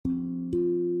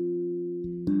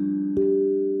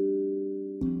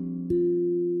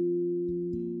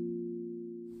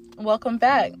Welcome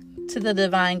back to The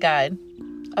Divine Guide,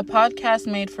 a podcast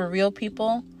made for real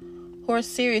people who are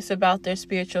serious about their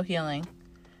spiritual healing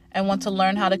and want to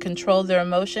learn how to control their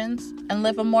emotions and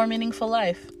live a more meaningful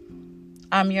life.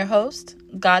 I'm your host,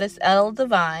 Goddess L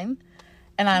Divine,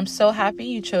 and I'm so happy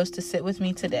you chose to sit with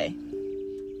me today.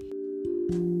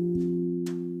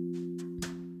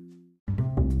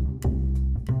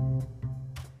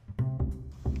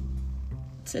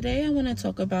 Today I want to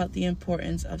talk about the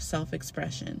importance of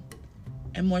self-expression,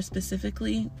 and more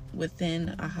specifically,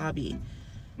 within a hobby.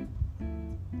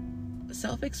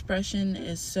 Self-expression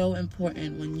is so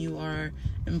important when you are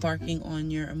embarking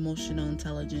on your emotional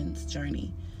intelligence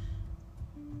journey.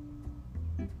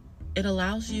 It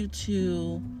allows you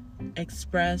to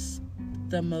express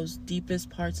the most deepest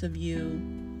parts of you,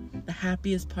 the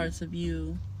happiest parts of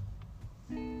you,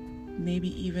 maybe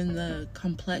even the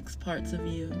complex parts of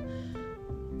you.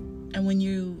 And when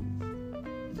you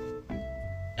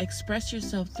express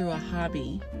yourself through a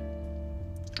hobby,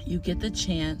 you get the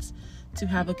chance to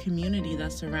have a community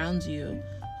that surrounds you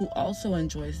who also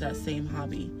enjoys that same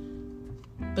hobby.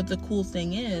 But the cool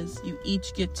thing is, you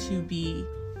each get to be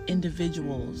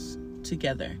individuals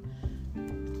together.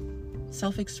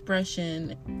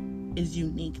 Self-expression is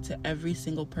unique to every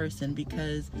single person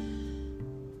because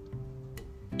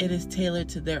it is tailored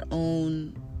to their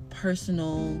own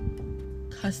personal,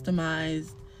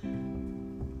 customized,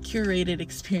 curated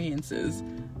experiences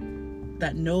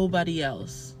that nobody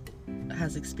else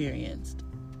has experienced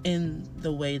in the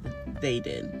way that they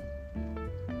did.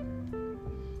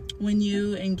 When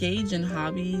you engage in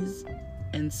hobbies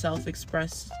and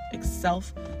self-expressive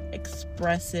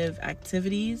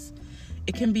activities,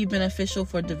 it can be beneficial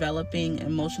for developing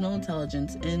emotional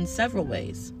intelligence in several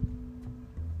ways.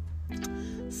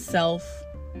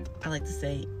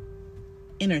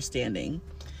 Self-understanding.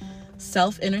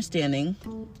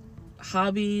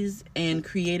 Hobbies and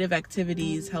creative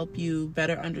activities help you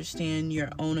better understand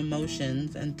your own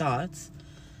emotions and thoughts.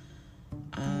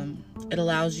 It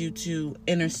allows you to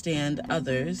understand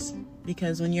others,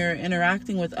 because when you're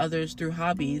interacting with others through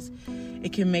hobbies,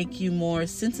 it can make you more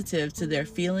sensitive to their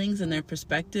feelings and their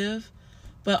perspective,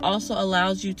 but also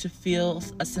allows you to feel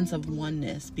a sense of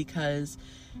oneness because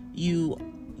you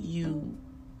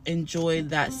enjoy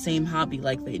that same hobby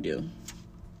like they do.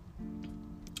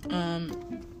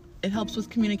 It helps with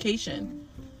communication.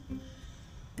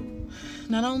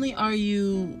 Not only are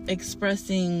you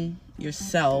expressing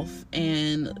yourself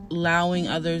and allowing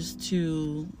others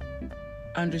to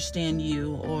understand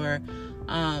you, or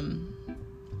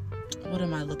what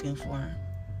am I looking for?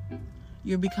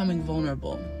 You're becoming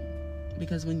vulnerable,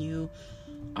 because when you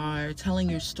are telling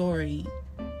your story,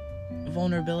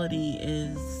 vulnerability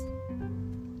is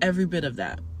every bit of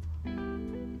that.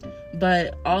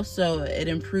 But also it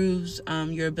improves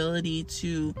your ability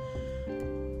to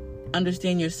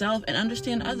understand yourself and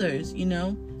understand others,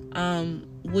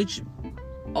 which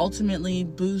ultimately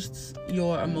boosts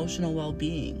your emotional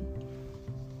well-being.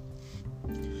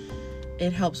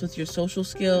 It helps with your social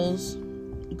skills.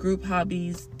 Group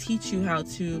hobbies teach you how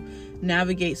to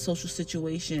navigate social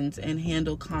situations and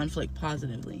handle conflict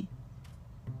positively.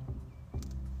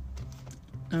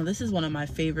 Now, this is one of my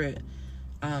favorite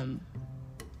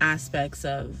aspects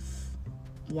of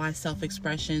why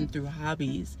self-expression through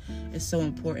hobbies is so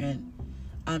important.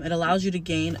 It allows you to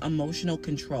gain emotional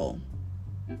control.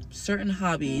 Certain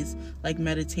hobbies, like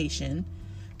meditation,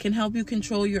 can help you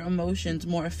control your emotions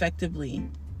more effectively,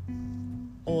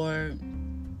 or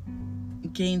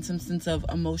gain some sense of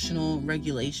emotional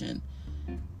regulation.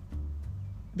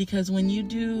 Because when you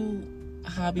do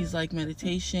hobbies like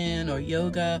meditation or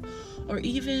yoga, or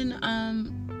even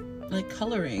like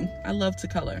coloring. I love to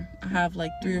color. I have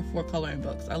like 3 or 4 coloring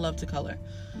books. I love to color.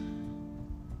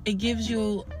 It gives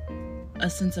you a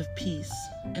sense of peace,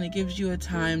 and it gives you a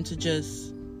time to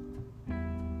just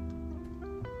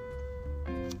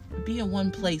be in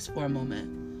one place for a moment.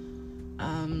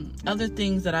 Other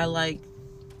things that I like,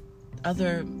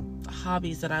 other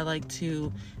hobbies that I like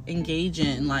to engage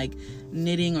in, like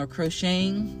knitting or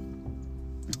crocheting.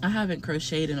 I haven't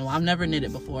crocheted in a while. I've never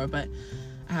knitted before, but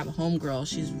I have a homegirl.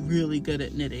 She's really good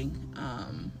at knitting.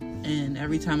 And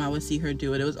every time I would see her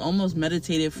do it, it was almost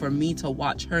meditative for me to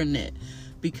watch her knit,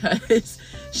 because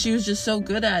she was just so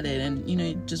good at it.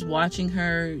 And, just watching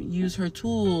her use her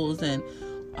tools and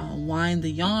wind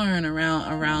the yarn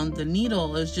around the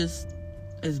needle is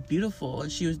beautiful.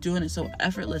 And she was doing it so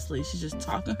effortlessly. She's just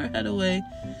talking her head away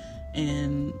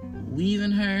and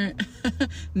weaving her,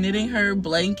 knitting her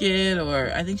blanket,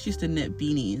 or I think she used to knit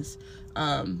beanies.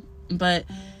 But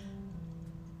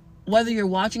whether you're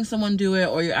watching someone do it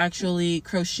or you're actually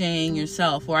crocheting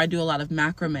yourself, or I do a lot of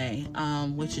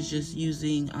macrame, which is just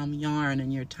using yarn,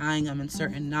 and you're tying them in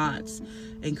certain knots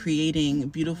and creating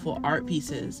beautiful art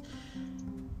pieces.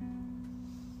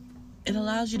 It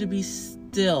allows you to be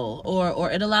still,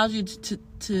 or it allows you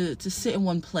to sit in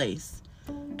one place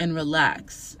and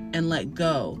relax and let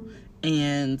go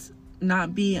and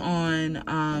not be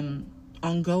on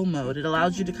go mode. It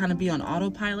allows you to kind of be on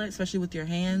autopilot, especially with your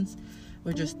hands.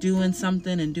 We're just doing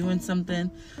something. And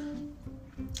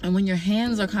when your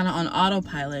hands are kind of on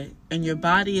autopilot and your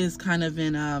body is kind of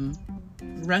in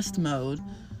rest mode,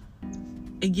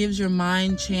 it gives your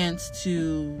mind chance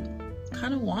to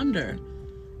kind of wander.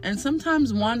 And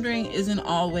sometimes wandering isn't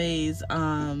always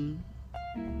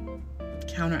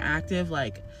counteractive,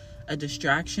 like a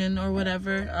distraction or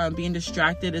whatever. Being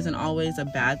distracted isn't always a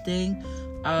bad thing.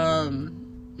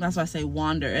 That's why I say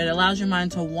wander. It allows your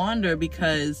mind to wander,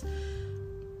 because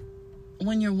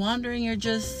when you're wandering, you're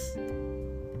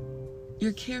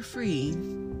carefree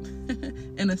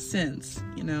in a sense,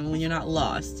 when you're not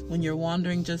lost. When you're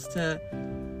wandering just to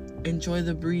enjoy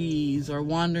the breeze, or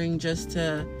wandering just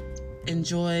to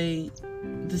enjoy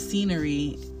the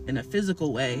scenery in a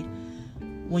physical way.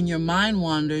 When your mind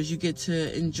wanders, you get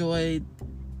to enjoy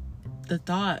the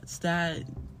thoughts that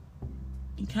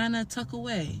you kind of tuck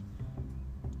away,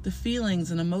 the feelings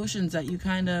and emotions that you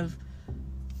kind of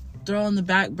throw on the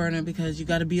back burner because you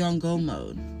got to be on go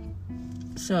mode.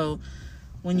 So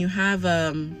when you have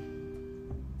a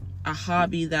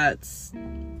hobby that's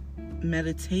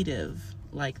meditative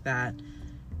like that,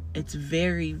 it's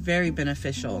very, very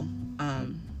beneficial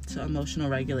to emotional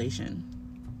regulation.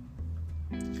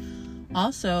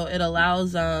 Also, it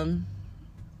allows us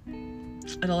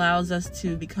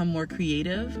to become more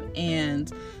creative,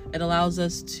 and it allows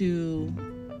us to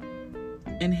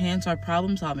enhance our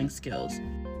problem-solving skills,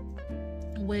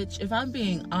 which, if I'm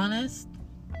being honest,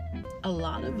 a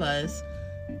lot of us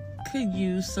could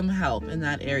use some help in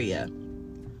that area.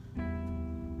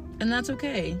 And that's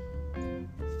okay.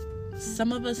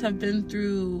 Some of us have been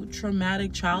through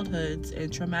traumatic childhoods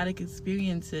and traumatic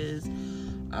experiences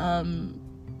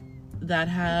that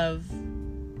have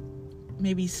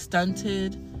maybe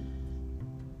stunted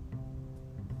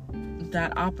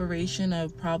that operation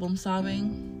of problem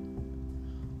solving.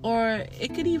 Or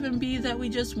it could even be that we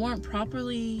just weren't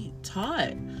properly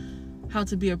taught how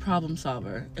to be a problem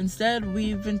solver. Instead,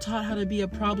 we've been taught how to be a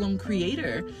problem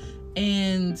creator.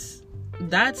 And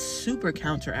that's super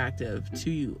counteractive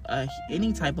to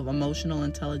any type of emotional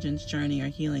intelligence journey or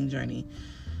healing journey.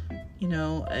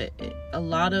 A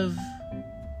lot of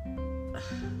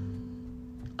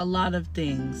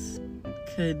things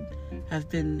could have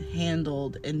been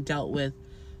handled and dealt with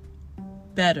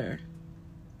better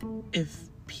if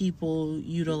people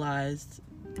utilized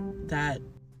that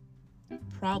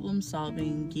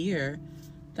problem-solving gear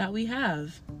that we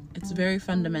have. It's very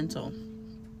fundamental.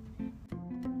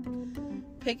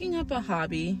 Picking up a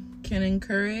hobby can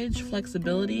encourage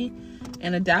flexibility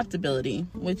and adaptability,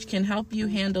 which can help you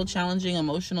handle challenging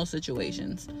emotional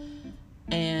situations.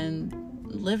 And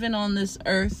living on this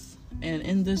earth and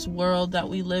in this world that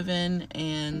we live in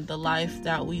and the life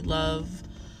that we love,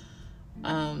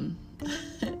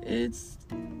 it's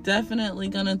definitely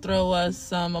gonna throw us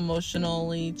some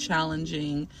emotionally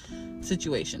challenging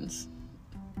situations.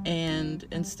 And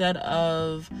instead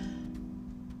of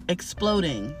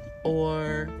exploding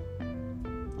or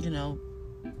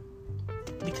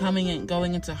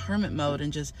going into hermit mode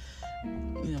and just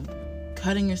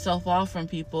cutting yourself off from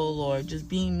people or just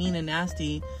being mean and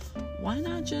nasty, why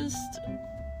not just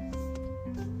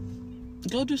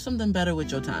go do something better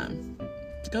with your time?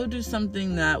 Go do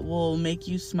something that will make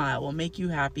you smile, will make you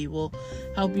happy, will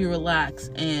help you relax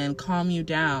and calm you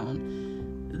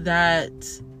down, that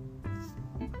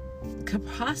could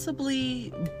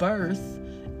possibly birth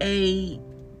a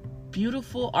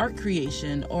beautiful art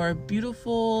creation or a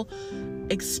beautiful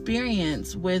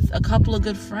experience with a couple of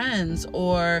good friends,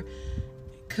 or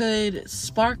could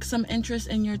spark some interest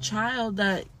in your child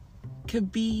that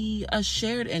could be a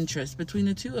shared interest between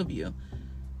the two of you,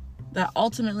 that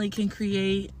ultimately can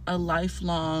create a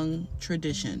lifelong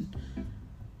tradition.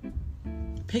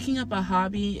 Picking up a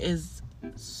hobby is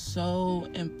so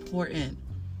important.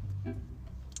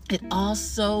 It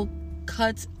also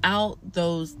cuts out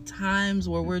those times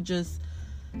where we're just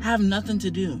have nothing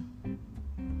to do.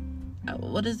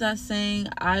 What is that saying?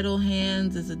 Idle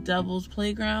hands is a devil's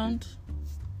playground.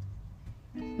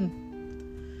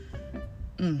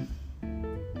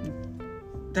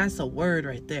 That's a word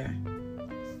right there.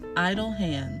 Idle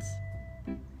hands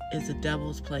is a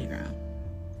devil's playground.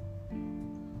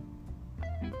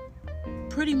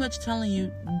 pretty much telling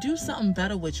you, do something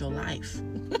better with your life.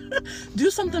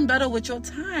 Do something better with your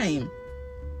time.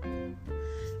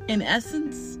 In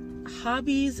essence,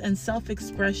 hobbies and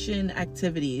self-expression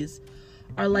activities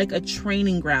are like a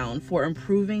training ground for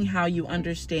improving how you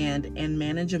understand and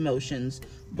manage emotions,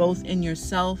 both in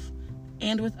yourself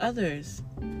and with others.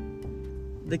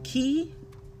 The key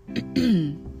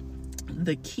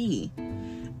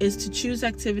is to choose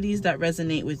activities that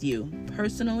resonate with you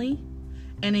personally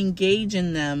and engage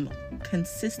in them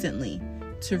consistently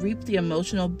to reap the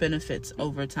emotional benefits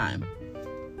over time.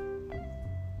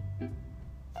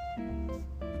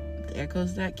 There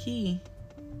goes that key.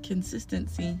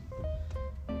 Consistency.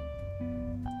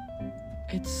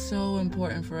 It's so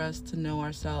important for us to know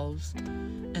ourselves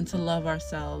and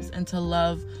to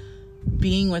love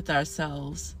being with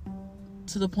ourselves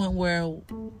to the point where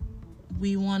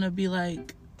we want to be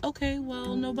like, okay,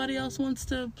 well, nobody else wants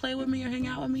to play with me or hang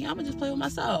out with me. I'm going to just play with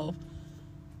myself.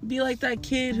 Be like that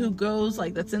kid who goes,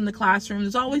 like, that's in the classroom.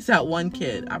 There's always that one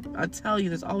kid. I tell you,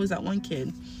 there's always that one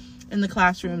kid in the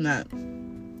classroom that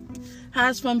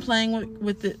has fun playing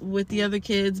with the other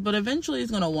kids, but eventually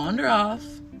he's going to wander off,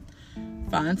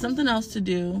 find something else to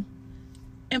do,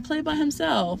 and play by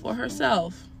himself or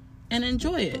herself and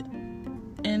enjoy it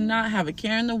and not have a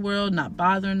care in the world, not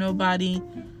bother nobody,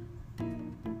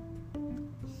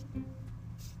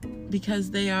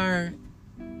 because they are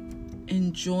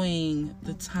enjoying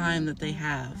the time that they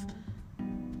have.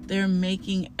 They're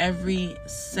making every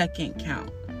second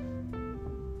count.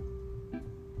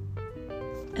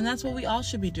 And that's what we all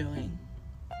should be doing.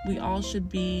 We all should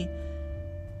be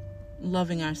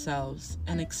loving ourselves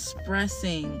and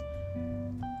expressing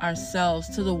ourselves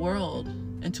to the world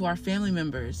and to our family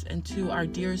members and to our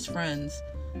dearest friends.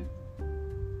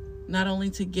 Not only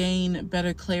to gain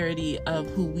better clarity of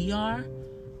who we are,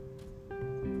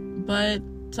 but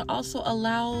to also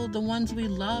allow the ones we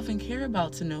love and care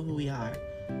about to know who we are,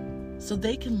 so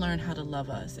they can learn how to love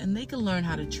us and they can learn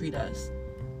how to treat us.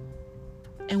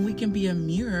 And we can be a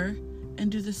mirror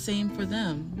and do the same for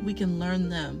them. We can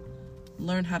learn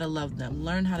how to love them,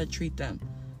 learn how to treat them,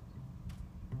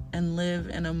 and live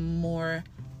in a more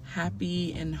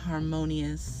happy and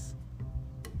harmonious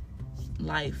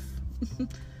life,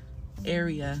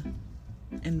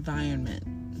 environment.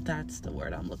 That's the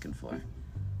word I'm looking for.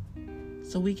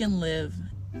 So we can live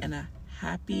in a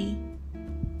happy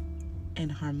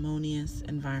and harmonious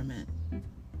environment.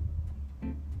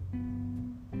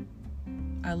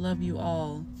 I love you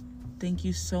all. Thank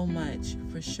you so much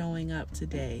for showing up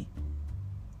today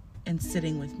and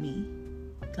sitting with me.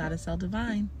 Goddess El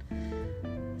Divine,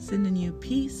 sending you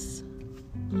peace,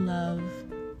 love,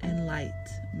 and light,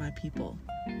 my people.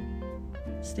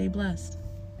 Stay blessed.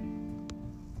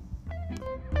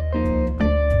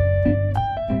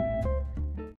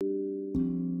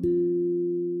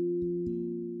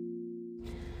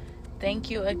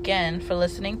 Thank you again for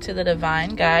listening to the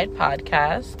Divine Guide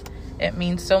podcast. It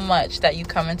means so much that you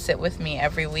come and sit with me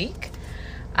every week.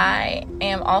 I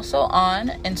am also on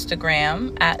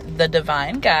Instagram at The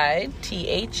Divine Guide,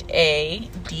 THADVYNE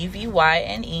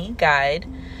Guide,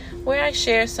 where I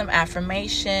share some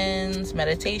affirmations,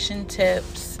 meditation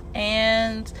tips,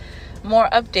 and more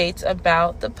updates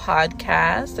about the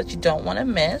podcast that you don't want to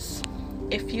miss.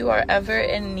 If you are ever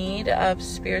in need of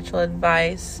spiritual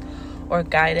advice or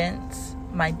guidance,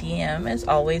 my DM is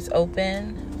always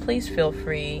open. Please feel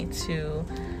free to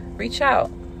reach out.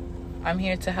 I'm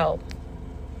here to help.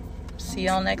 See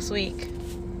y'all next week.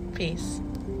 Peace.